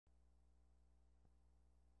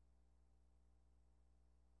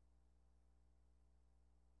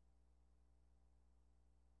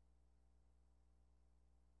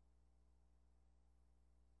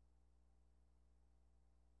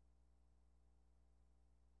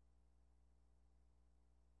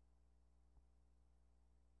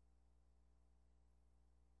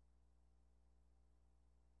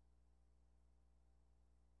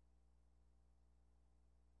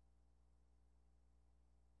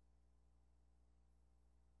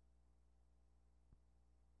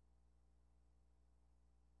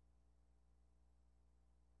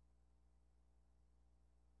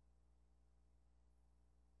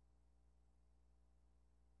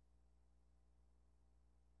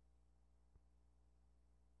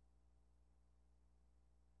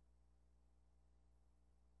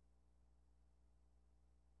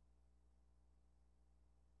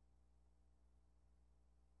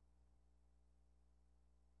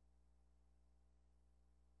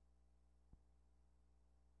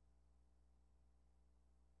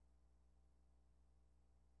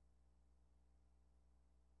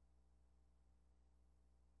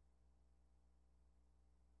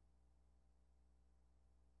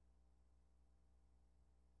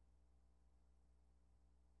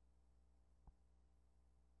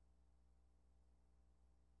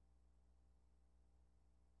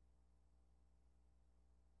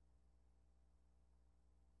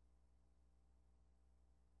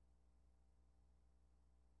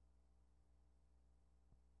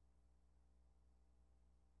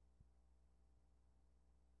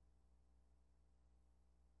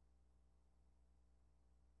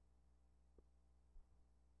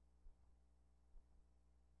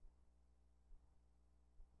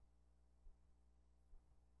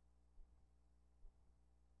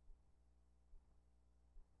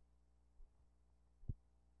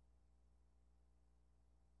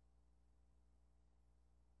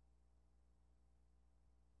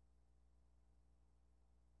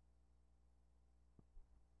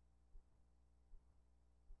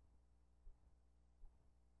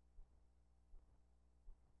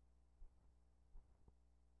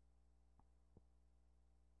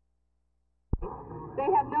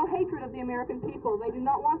hatred of the American people. They do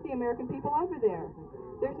not want the American people over there.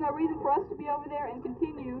 There's no reason for us to be over there and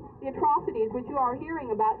continue the atrocities which you are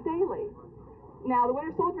hearing about daily. Now, the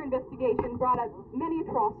Winter Soldier investigation brought up many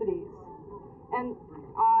atrocities, and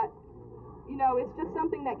you know, it's just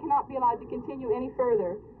something that cannot be allowed to continue any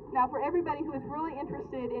further. Now, for everybody who is really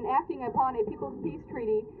interested in acting upon a People's Peace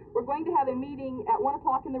Treaty, we're going to have a meeting at 1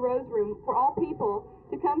 o'clock in the Rose Room for all people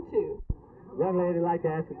to come to. Young lady would like to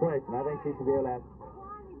ask a question. I think she should be able to ask.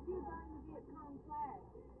 Why did you burn the Viet Cong flag?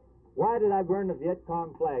 Why did I burn the Viet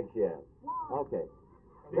Cong flag, she asked? Why? Okay.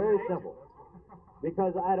 Very simple.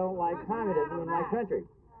 Because I don't like communism in my country.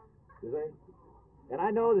 You see? And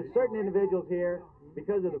I know that certain individuals here,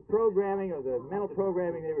 because of the programming or the mental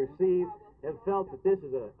programming they received, have felt that this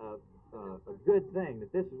is a good thing,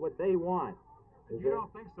 that this is what they want. You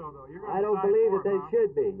don't think so, though. You're I don't believe that they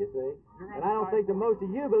should be, you see. And I don't think that most of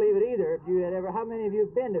you believe it either. If you had ever, how many of you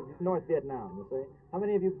have been to North Vietnam, you see? How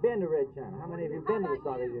many of you have been to Red China? How many of you have been to the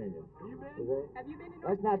Soviet Union? Have you been? You see? Have you been to North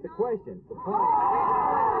That's not the question. The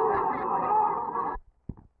point.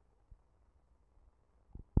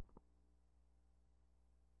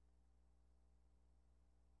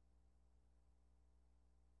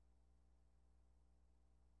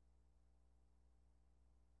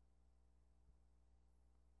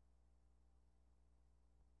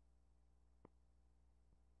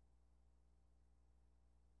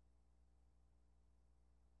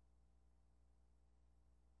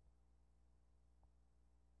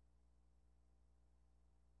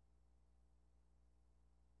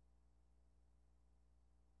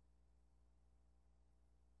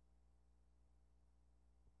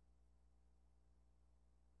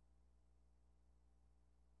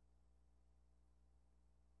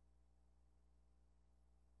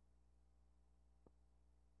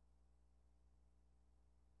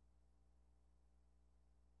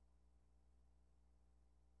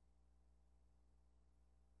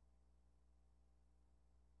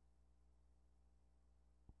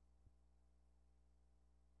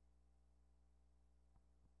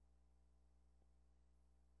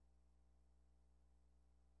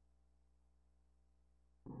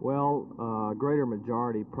 Well, greater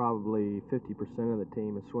majority, probably 50% of the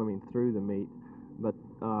team is swimming through the meet, but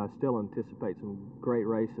still anticipate some great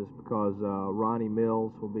races because Ronnie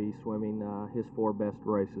Mills will be swimming his 4 best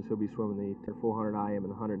races. He'll be swimming the 400 IM and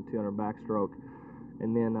the 100 and 200 backstroke.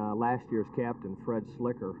 And then last year's captain, Fred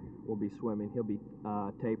Slicker, will be swimming. He'll be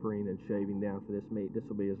tapering and shaving down for this meet. This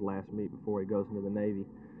will be his last meet before he goes into the Navy.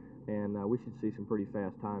 And we should see some pretty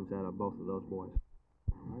fast times out of both of those boys.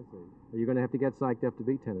 I see. You're going to have to get psyched up to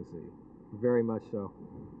beat Tennessee. Very much so.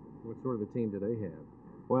 What sort of a team do they have?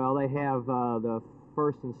 Well, they have the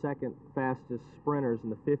first and second fastest sprinters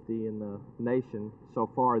in the 50 in the nation so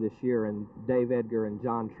far this year, and Dave Edgar and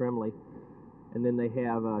John Tremley. And then they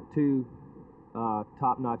have 2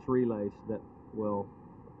 top-notch relays that will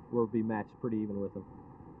be matched pretty even with them.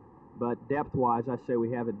 But depth-wise, I say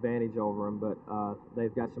we have advantage over them, but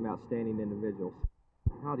they've got some outstanding individuals.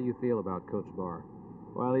 How do you feel about Coach Barr?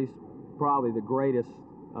 Well, he's probably the greatest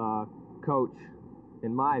coach,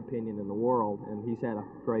 in my opinion, in the world, and he's had a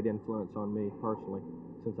great influence on me personally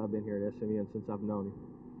since I've been here at SMU and since I've known him.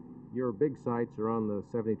 Your big sights are on the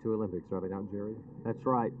 72 Olympics, are they not, Jerry? That's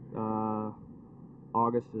right,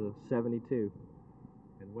 August of '72.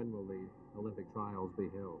 And when will the Olympic trials be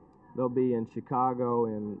held? They'll be in Chicago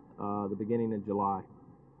in the beginning of July.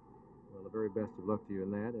 Well, the very best of luck to you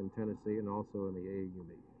in that, in Tennessee, and also in the AAU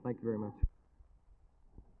meet. Thank you very much.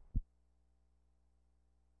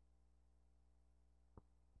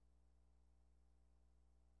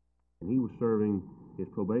 He was serving his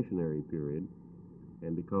probationary period,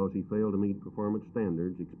 and because he failed to meet performance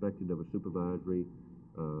standards expected of a supervisory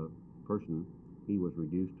person, he was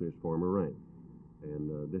reduced to his former rank.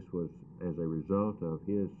 And this was as a result of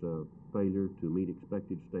his failure to meet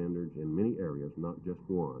expected standards in many areas, not just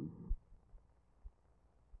one.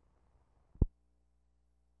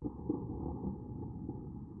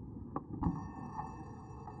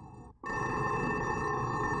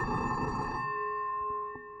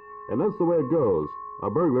 And that's the way it goes. A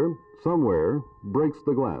burglar, somewhere, breaks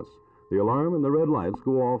the glass. The alarm and the red lights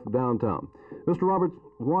go off downtown. Mr. Roberts,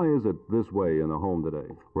 why is it this way in a home today?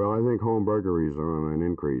 Well, I think home burglaries are on an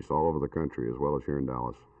increase all over the country, as well as here in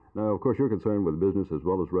Dallas. Now, of course, you're concerned with business as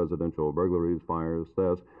well as residential burglaries, fires,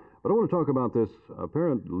 thefts. But I want to talk about this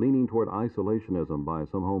apparent leaning toward isolationism by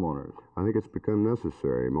some homeowners. I think it's become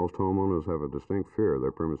necessary. Most homeowners have a distinct fear of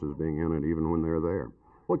their premises being entered even when they're there.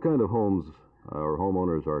 What kind of homes or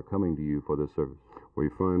homeowners are coming to you for this service? We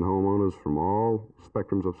find homeowners from all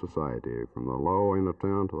spectrums of society, from the low end of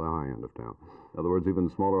town to the high end of town. In other words, even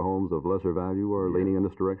smaller homes of lesser value are leaning in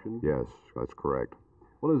this direction? Yes, that's correct.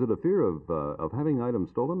 Well, is it a fear of having items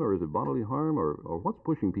stolen, or is it bodily harm, or what's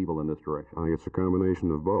pushing people in this direction? I think it's a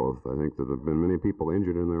combination of both. I think that there have been many people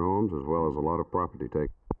injured in their homes as well as a lot of property taken.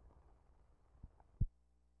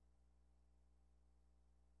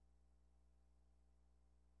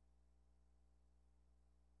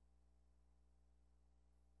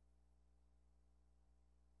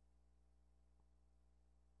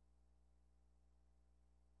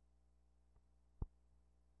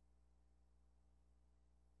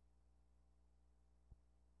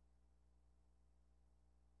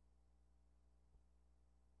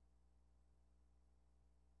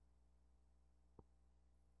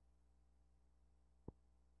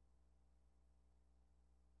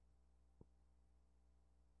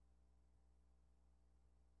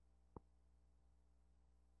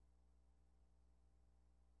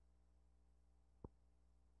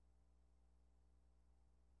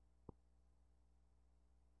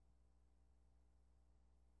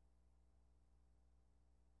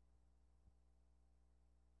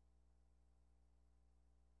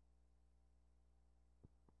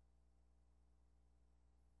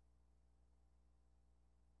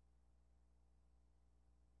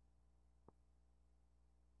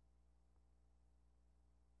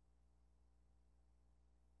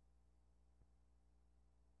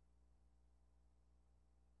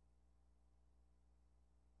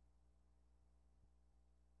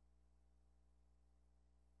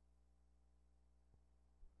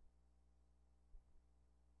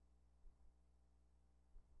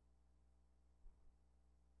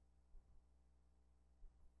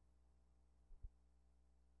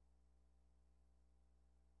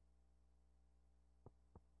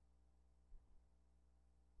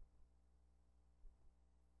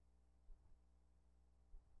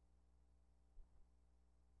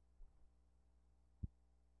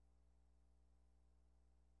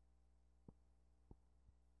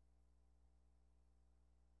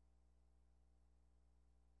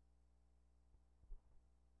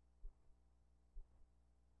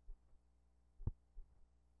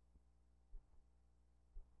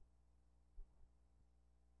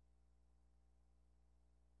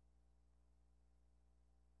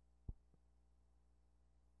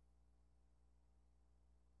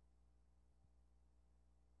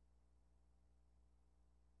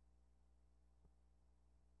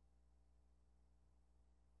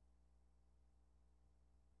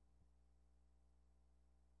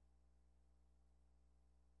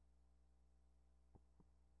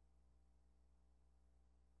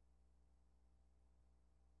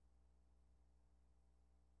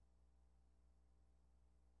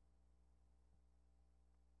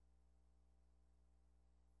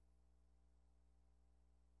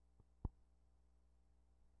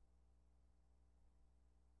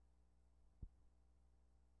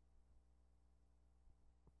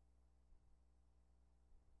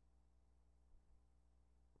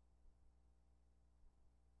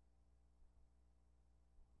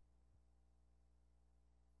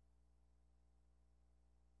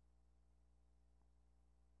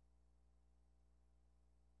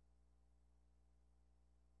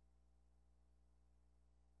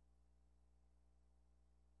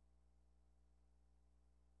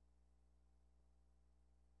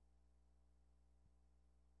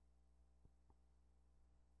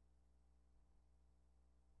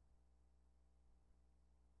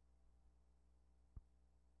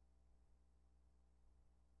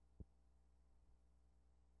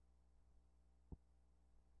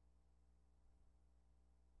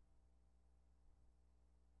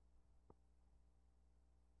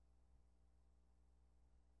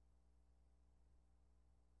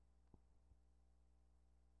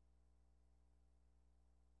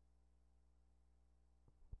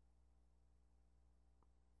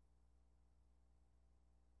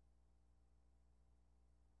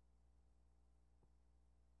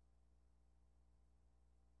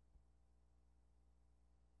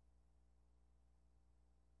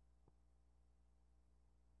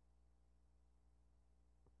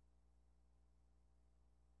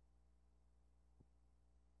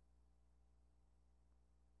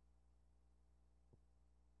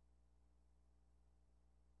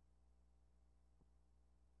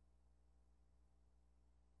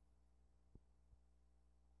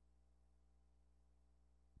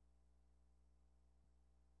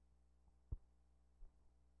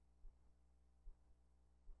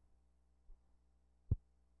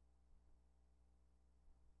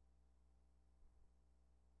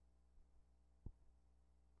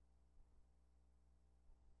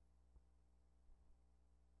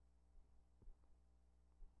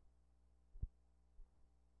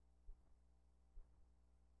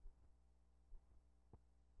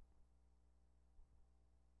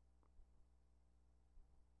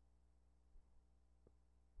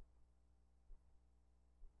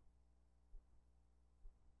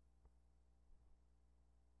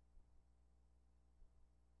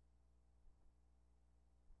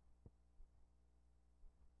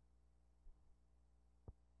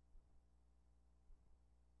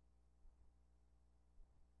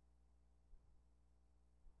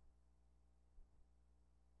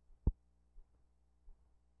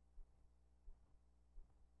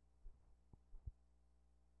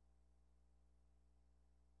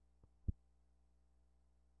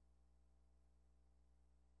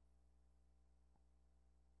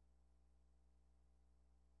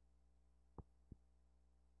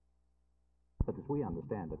 as we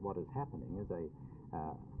understand it, what is happening is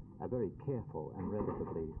a very careful and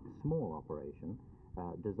relatively small operation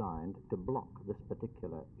designed to block this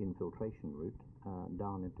particular infiltration route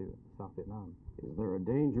down into South Vietnam. Is there a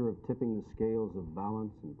danger of tipping the scales of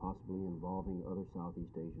balance and possibly involving other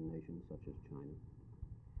Southeast Asian nations such as China?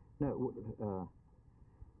 No,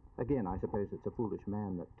 again, I suppose it's a foolish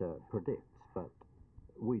man that predicts, but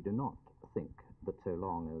we do not think that so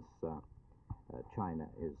long as China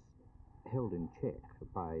is held in check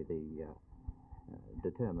by the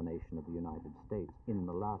determination of the United States in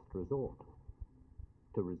the last resort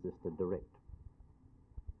to resist a direct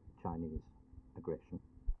Chinese aggression.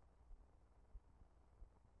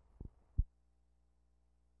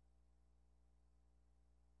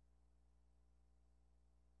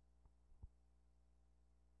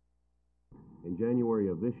 In January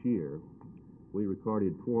of this year, we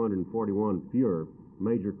recorded 441 fewer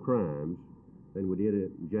major crimes than we did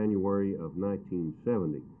in January of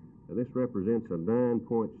 1970. Now, this represents a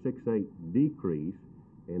 9.68 decrease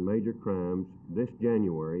in major crimes this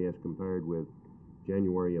January as compared with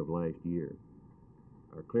January of last year.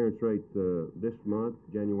 Our clearance rate this month,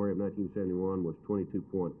 January of 1971, was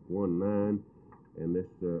 22.19, and this,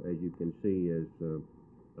 as you can see, is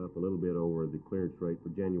up a little bit over the clearance rate for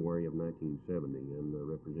January of 1970, and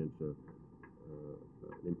represents an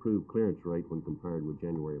improved clearance rate when compared with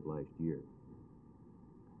January of last year.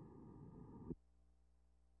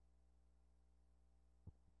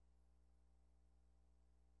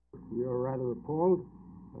 We are rather appalled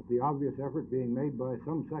at the obvious effort being made by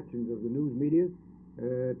some sections of the news media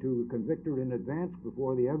to convict her in advance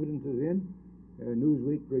before the evidence is in.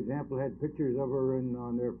 Newsweek, for example, had pictures of her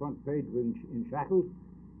on their front page in shackles,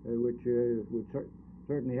 which would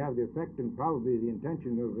certainly have the effect and probably the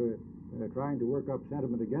intention of trying to work up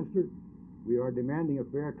sentiment against her. We are demanding a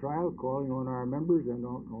fair trial, calling on our members and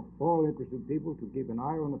on all interested people to keep an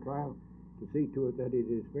eye on the trial to see to it that it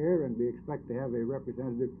is fair, and we expect to have a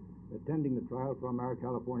representative attending the trial from our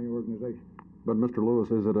California organization. But, Mr. Lewis,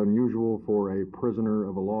 is it unusual for a prisoner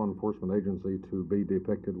of a law enforcement agency to be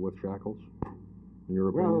depicted with shackles, in your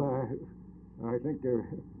opinion? Well, I think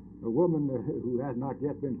a woman who has not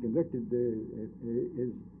yet been convicted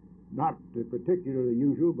is not particularly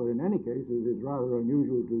usual, but in any case, it is rather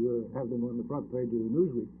unusual to have them on the front page of the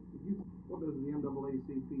Newsweek. What does the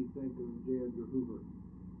NAACP think of J. Edgar Hoover?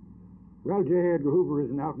 Well, J. Edgar Hoover is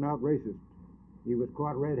an out-and-out racist. He was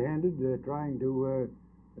caught red-handed trying to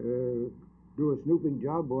do a snooping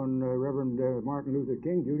job on Reverend Martin Luther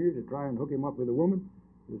King, Jr. to try and hook him up with a woman.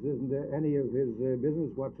 This isn't any of his business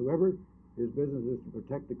whatsoever. His business is to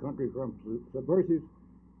protect the country from subversives.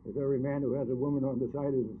 If every man who has a woman on the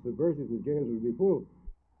side is a subversive, the jails would be full.